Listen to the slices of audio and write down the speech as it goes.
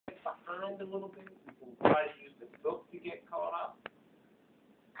behind a little bit, you can try to use the book to get caught up.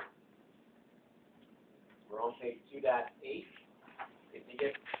 We're on page 2.8. If you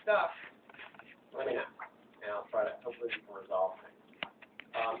get stuck, let me know, and I'll try to, hopefully we can resolve things.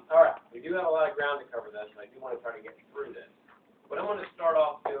 All right, we do have a lot of ground to cover this, and I do want to try to get through this. What I'm going to start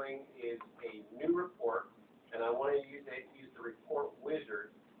off doing is a new report, and I want to use the report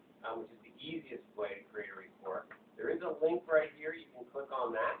wizard, which is the easiest way to create a report. There is a link right here. You can click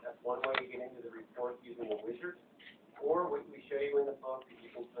on that. That's one way to get into the report using the wizard. Or what we show you in the book is you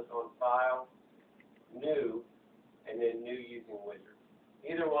can click on File, New, and then New using wizard.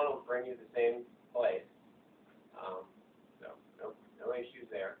 Either one will bring you the same place. So no issues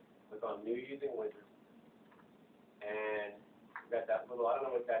there. Click on New using wizard. And we've got that little, I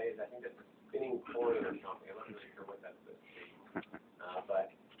don't know what that is. I think that's a spinning coin or something. I'm not really sure what that's supposed to be. But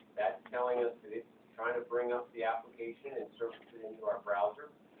that's telling us that it's trying to bring up the application and surface it into our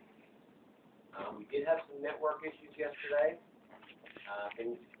browser. We did have some network issues yesterday.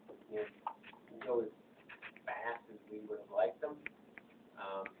 Things didn't go as fast as we would have liked them.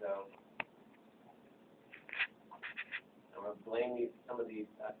 So I'm going to blame some of this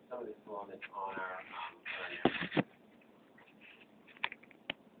slowness on our network.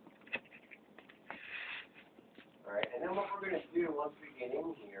 All right, and then what we're going to do once we get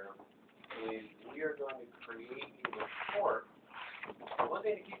in here is we are going to create a report. And one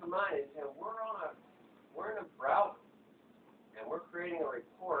thing to keep in mind is we're in a browser, and we're creating a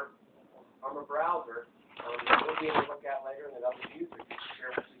report from a browser that we'll be able to look at later, and that other users can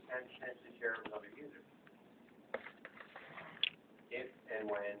share, potentially share it with other users, if and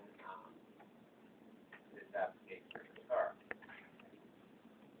when this application starts.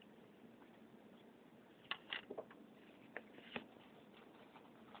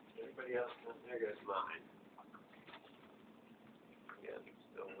 Everybody else, there goes mine. Yeah, I'm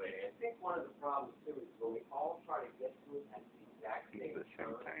still waiting. I think one of the problems too is when we all try to get to it at the exact same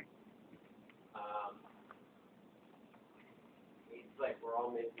time. It's like we're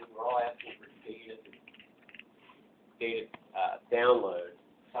all asking for data download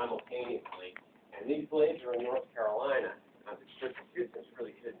simultaneously, and these blades are in North Carolina. The distance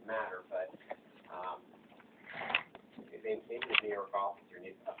really shouldn't matter, but maybe the New York office here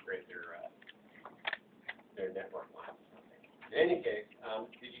needs to upgrade their network line or something. In any case,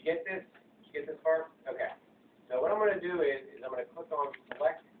 did you get this? Did you get this far? Okay. So what I'm going to do is I'm going to click on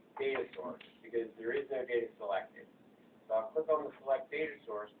Select Data Source, because there is no data selected. So I'll click on the Select Data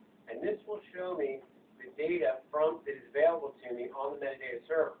Source, and this will show me the data that is available to me on the metadata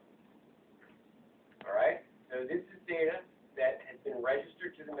server. All right? So this is data that has been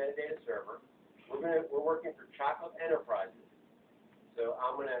registered to the metadata server. We're working for Chocolate Enterprises. So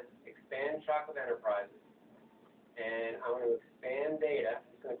I'm going to expand Chocolate Enterprises, and I'm going to expand data.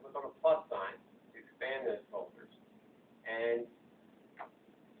 I'm just going to click on the plus sign to expand those folders. And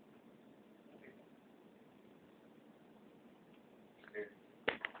there's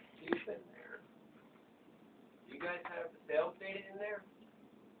keys in there. Do you guys have the sales data in there?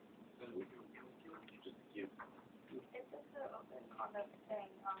 It's also open on the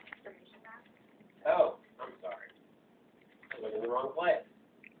thing on information map. Oh, I'm sorry. I was in the wrong place.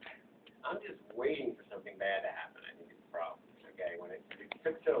 I'm just waiting for something bad to happen. I think it's a problem. Okay, when it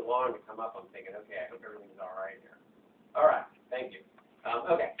took so long to come up, I'm thinking, okay, I hope everything's all right here. All right, thank you.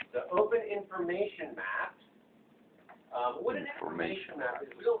 Okay, so open information map. What an information map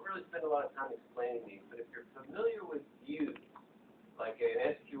is, we don't really spend a lot of time explaining these, but if you're familiar with views, like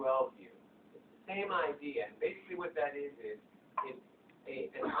an SQL view, it's the same idea. And basically what that is it's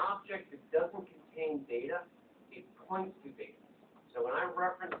an object that doesn't contain data, it points to data. So when I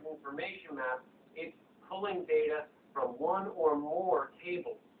reference an information map, it's pulling data from one or more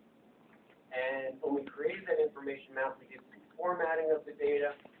tables. And when we created that information map, we did some formatting of the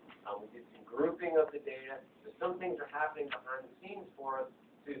data, we did some grouping of the data. So some things are happening behind the scenes for us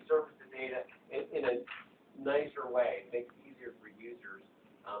to surface the data in a nicer way. It makes it easier for users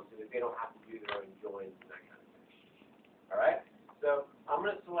so that they don't have to do their own joins and that kind of thing. All right? So I'm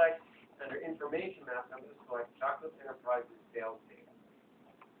going to select, under Information Maps, I'm going to select Chocolate Enterprises Sales Data.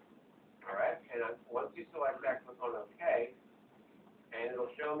 All right? And once you select that, click on OK, and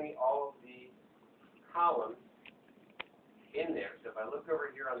it'll show me all of the columns in there. So if I look over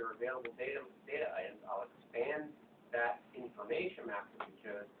here under Available Data Items, I'll expand that information map that we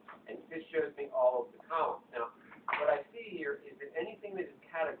chose, and this shows me all of the columns. Now, what I see here is that anything that is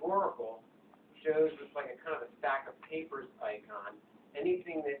categorical shows with like a kind of a stack of papers icon.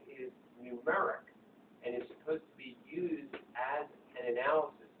 Anything that is numeric and is supposed to be used as an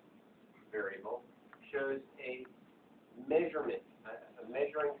analysis variable shows a measurement, a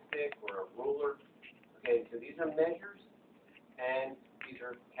measuring stick or a ruler. Okay, so these are measures and these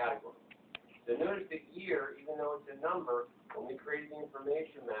are categories. So notice that year, even though it's a number, when we created the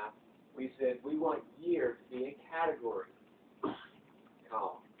information map, we said we want year to be a category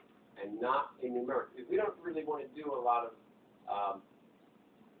column and not a numeric. Because we don't really want to do a lot of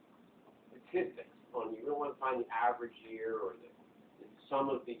statistics on you. We don't want to find the average year or the sum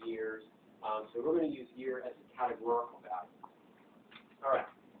of the years. So we're going to use year as a categorical value. All right.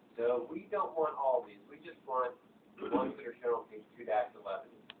 So we don't want all these. We just want the ones that are shown on page 2-11.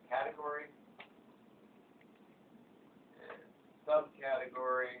 Category, and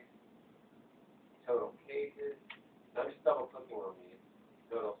subcategory, total cases. I'm just double clicking on these.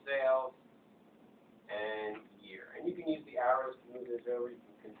 Total sales, and year. And you can use the arrows to move this over. You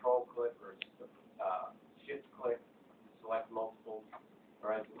can control click or shift click to select multiples. All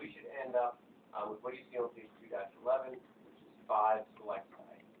right, so we should end up with what you see on page 2-11, which is 5 select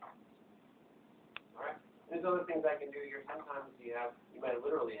items. All right. There's other things I can do here. Sometimes you might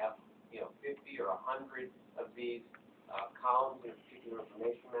literally have 50 or 100 of these columns in a particular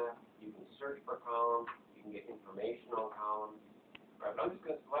information map. You can search for columns. You can get information on columns. All right, but I'm just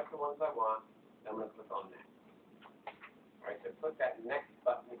going to select the ones I want. Then I'm going to click on next. All right, so click that next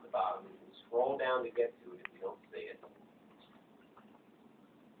button at the bottom. You can scroll down to get to it if you don't see it. All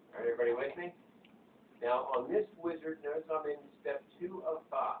right, everybody with me? Now on this wizard, notice I'm in step 2 of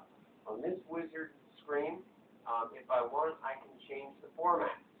 5. On this wizard screen, if I want, I can change the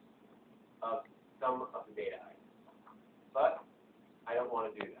format of some of the data items. But I don't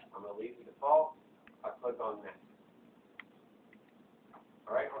want to do that. I'm going to leave the default. I'll click on next.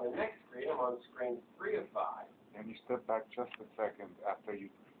 All right, on the next screen, I'm on screen 3 of 5. Can you step back just a second after you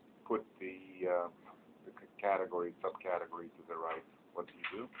put the category, subcategory to the right? What do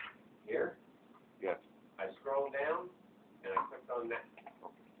you do? Here, Yes. I scroll down, and I click on next.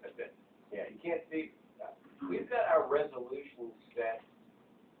 That's it. Yeah, you can't see. We've got our resolution set,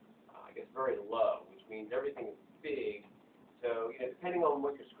 I guess, very low, which means everything is big. So, depending on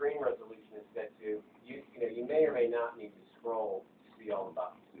what your screen resolution is set to, you may or may not need to scroll to see all the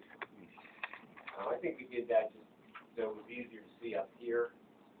buttons. I think we did that just so it was easier to see up here,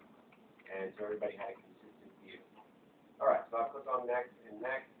 and so everybody had a consistent view. All right, so I'll click on next and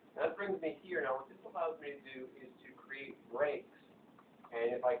next. Now that brings me here. Now what this allows me to do is to create breaks. And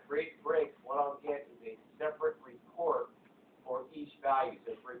if I create breaks, what I'll get is a separate report for each value.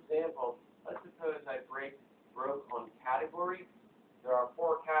 So for example, let's suppose I broke on category. There are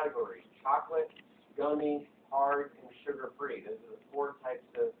 4 categories: chocolate, gummy, hard, and sugar-free. Those are the 4 types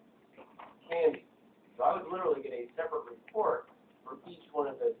of candy. So I would literally get a separate report for each one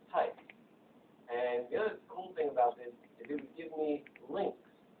of those types. And the other cool thing about this is it would give me links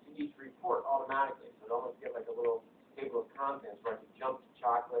to each report automatically. So it almost get like a little table of contents where I could jump to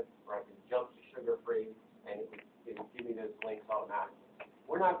chocolate, or I could jump to sugar-free, and it would give me those links automatically.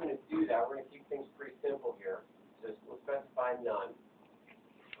 We're not going to do that. We're going to keep things pretty simple here. So we'll specify none.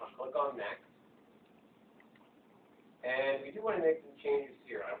 I'll click on next. And we do want to make some changes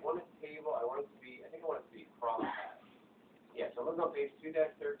here. I want a table. I want it to be, I think I want it to be cross-tab. Yeah, so I'm looking on page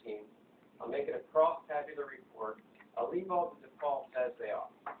 2-13. I'll make it a cross-tabular report. I'll leave all the defaults as they are.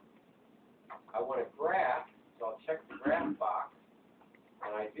 I want a graph, so I'll check the graph box.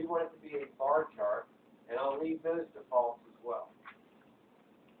 And I do want it to be a bar chart, and I'll leave those defaults as well.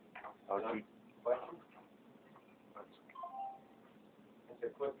 Question?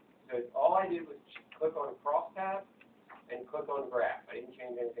 So all I did was click on crosstab and click on graph. I didn't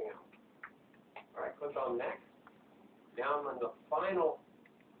change anything else. All right, click on next. Now I'm on the final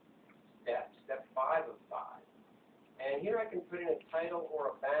step, step 5 of 5. And here I can put in a title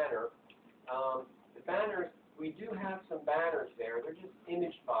or a banner. The banners, we do have some banners there. They're just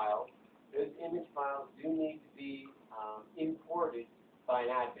image files. Those image files do need to be imported by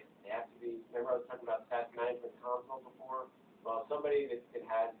an admin. They have to be, remember I was talking about SAS Management Console before? Well, somebody that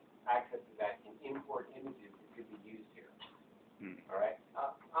has access to that can import images that could be used here. All right?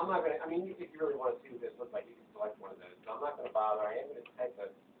 I'm not going to, I mean, if you really want to see what this looks like, you can select one of those. So I'm not going to bother. I am going to type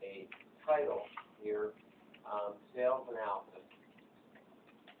a title here, sales analysis.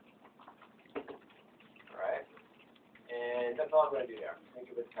 All right? And that's all I'm going to do there. I'm just going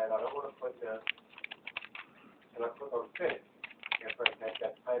to give it a title. I don't want to put the, and I'll click on finish after I type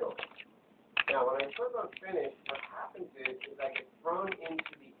that title. Now, when I click on finish, what happens is I get thrown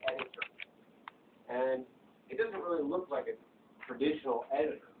into the editor. And it doesn't really look like a traditional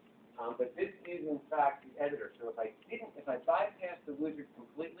editor, but this is in fact the editor. So if I bypassed the wizard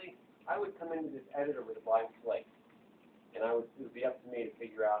completely, I would come into this editor with a blank slate, and it would be up to me to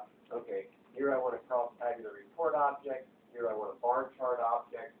figure out, okay, here I want a cross-tabular report object. Here I want a bar chart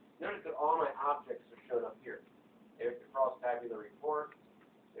object. Notice that all my objects are shown up here. There's the cross-tabular report.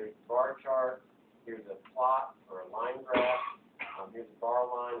 There's the bar chart. Here's a plot or a line graph. Here's a bar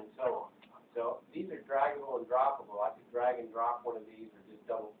line, and so on. So these are draggable and droppable. I could drag and drop one of these, or just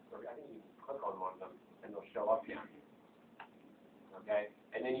double. Or I think you can click on one of them, and they'll show up down here. Okay,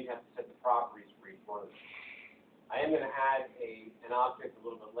 and then you have to set the properties for each one of them. I am going to add an object a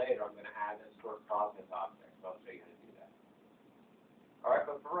little bit later. I'm going to add a stored process object. So I'll show you how to do that. All right,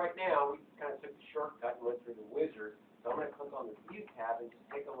 but for right now, we kind of took the shortcut and went through the wizard. So I'm going to click on the View tab and just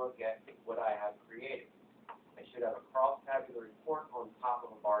take a look at what I have created. I should have a cross-tabular report on top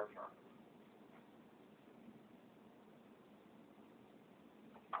of a bar chart.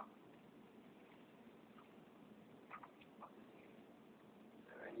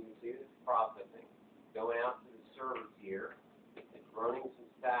 All right, you can see this processing. Going out to the servers here, it's running some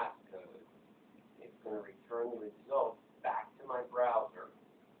SAS code. It's going to return the results back to my browser.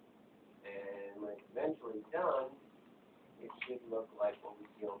 And when it's eventually done, it should look like what we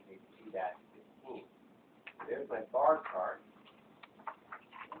see on page 2-15. There's my bar chart.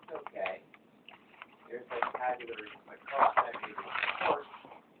 It's okay. There's my cross-tabular report.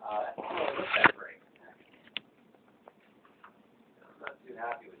 That doesn't really look that great. I'm not too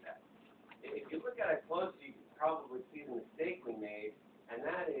happy with that. If you look at it closely, you can probably see the mistake we made, and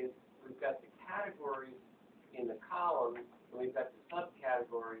that is we've got the categories in the columns, and we've got the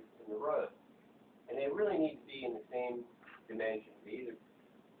subcategories in the rows. And they really need to be in the same dimension.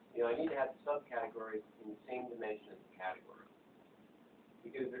 I need to have the subcategories in the same dimension as the categories.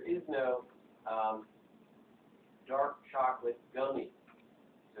 Because there is no dark chocolate gummy.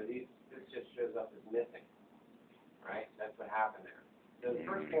 So this just shows up as missing. Right? That's what happened there. So the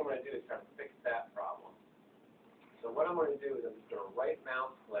first thing I'm going to do is try to fix that problem. So what I'm going to do is I'm just going to right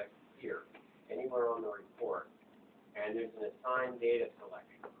mouse click here, anywhere on the report, and there's an assign data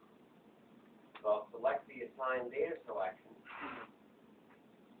selection. So I'll select the assign data selection.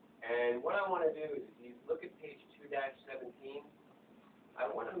 And what I want to do is, if you look at page 2-17, I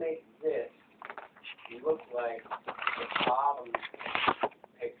want to make this look like the bottom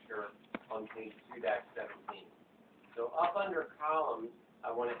picture on page 2-17. So up under columns, I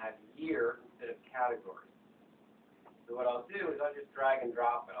want to have year instead of category. So what I'll do is I'll just drag and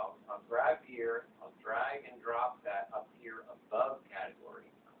drop it. I'll grab year, I'll drag and drop that up here above category.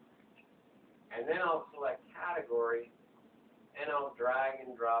 And then I'll select category, and I'll drag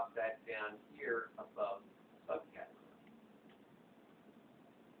and drop that down here above subcategory.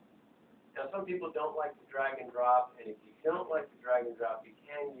 Now some people don't like to drag and drop, and if you don't like to drag and drop, you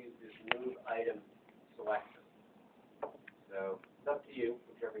can use this move item selection. So it's up to you,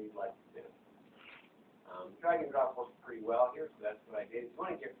 whichever you'd like to do. Drag and drop works pretty well here, so that's what I did.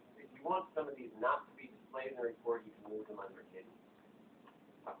 If you want some of these not to be displayed in the report, you can move them under hidden.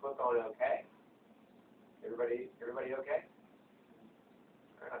 I'll click on OK. Everybody okay?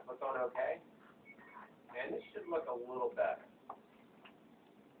 All right, I click on OK, and this should look a little better.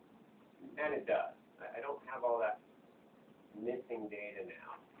 And it does. I don't have all that missing data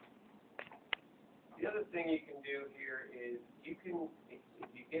now. The other thing you can do here is you can, if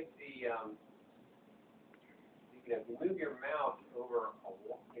you get the, if you move your mouse over a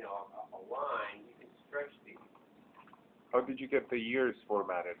line, you can stretch these. How did you get the years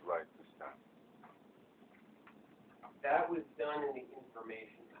formatted right this time? That was done in the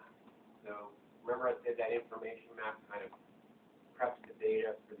information map. So remember I said that information map kind of preps the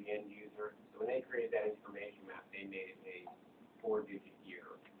data for the end user. So when they created that information map, they made it a 4-digit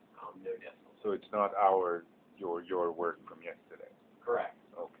year, no decimal. So it's not your work from yesterday. Correct.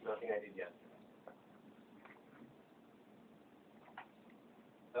 Okay. Nothing I did yesterday.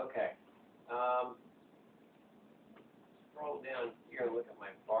 Okay. Scroll down here and look at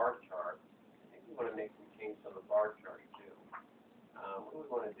my bar chart. I think we want to make some changes on the bar chart too. What do we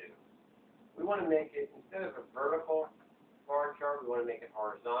want to do? We want to make it, instead of a vertical bar chart, we want to make it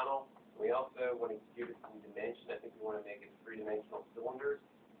horizontal. We also want to give it some dimension. I think we want to make it 3-dimensional cylinders.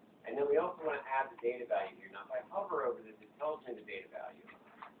 And then we also want to add the data value here. Now, if I hover over this, it tells me the data value,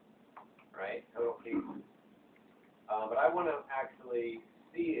 right? Total cases. But I want to actually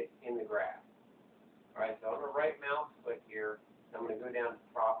see it in the graph. All right, so I'm going to right mouse click here, and I'm going to go down to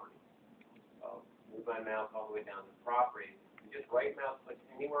properties. So move my mouse all the way down to properties. You just right mouse click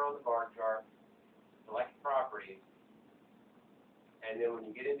anywhere on the bar chart, select properties, and then when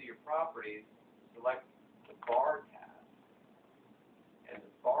you get into your properties, select the bar tab. And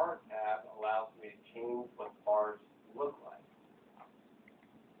the bar tab allows me to change what bars look like.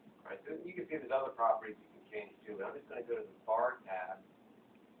 All right, so you can see there's other properties you can change too, but I'm just going to go to the bar tab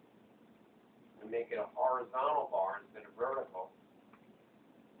and make it a horizontal bar instead of to vertical,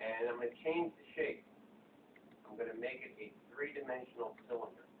 and I'm gonna change the shape. I'm gonna make it a three-dimensional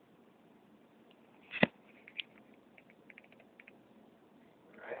cylinder.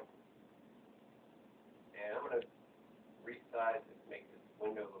 Alright? And I'm gonna resize this, make this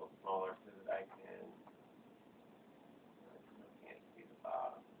window a little smaller so that I can, I can't see the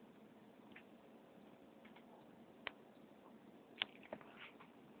bottom.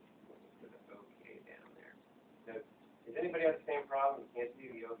 Put an OK down there. So, does anybody have the same problem? You can't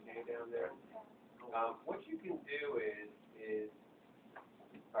see the OK down there? What you can do is,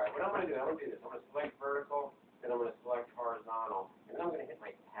 alright, what I'm going to do, I'm going to do this. I'm going to select vertical, then I'm going to select horizontal, and then I'm going to hit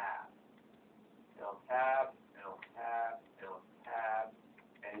my tab. And I'll tab, and I'll tab, and I'll tab,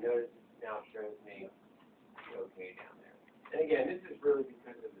 and notice it now shows me the OK down there. And again, this is really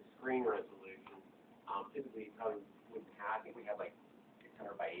because of the screen resolution. Typically, you probably wouldn't have, I think we have like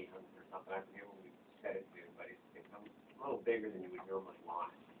 600 by 800 or something. I forget what we set it to, but it's a little bigger than you would normally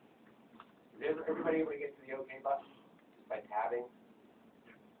want it. Is everybody able to get to the OK button just by tabbing?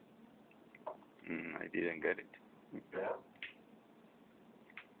 I didn't get it. Yeah.